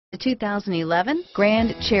The 2011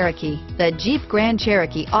 Grand Cherokee. The Jeep Grand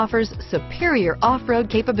Cherokee offers superior off-road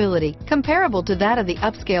capability comparable to that of the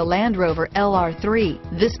upscale Land Rover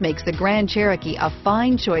LR3. This makes the Grand Cherokee a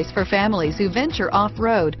fine choice for families who venture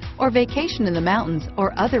off-road or vacation in the mountains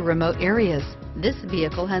or other remote areas. This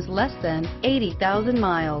vehicle has less than 80,000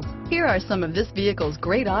 miles. Here are some of this vehicle's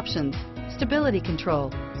great options: stability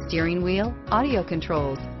control, steering wheel audio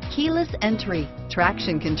controls, keyless entry,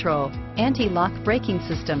 traction control, anti-lock braking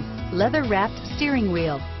system, leather-wrapped steering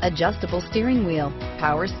wheel, adjustable steering wheel,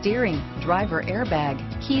 power steering, driver airbag,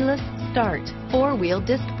 keyless start, four-wheel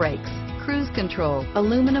disc brakes, cruise control,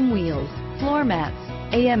 aluminum wheels, floor mats,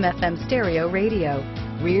 AM/FM stereo radio,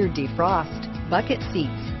 rear defrost, bucket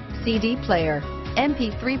seats, CD player,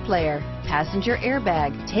 MP3 player, passenger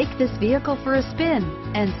airbag. Take this vehicle for a spin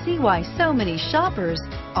and see why so many shoppers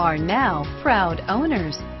are now proud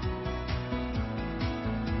owners.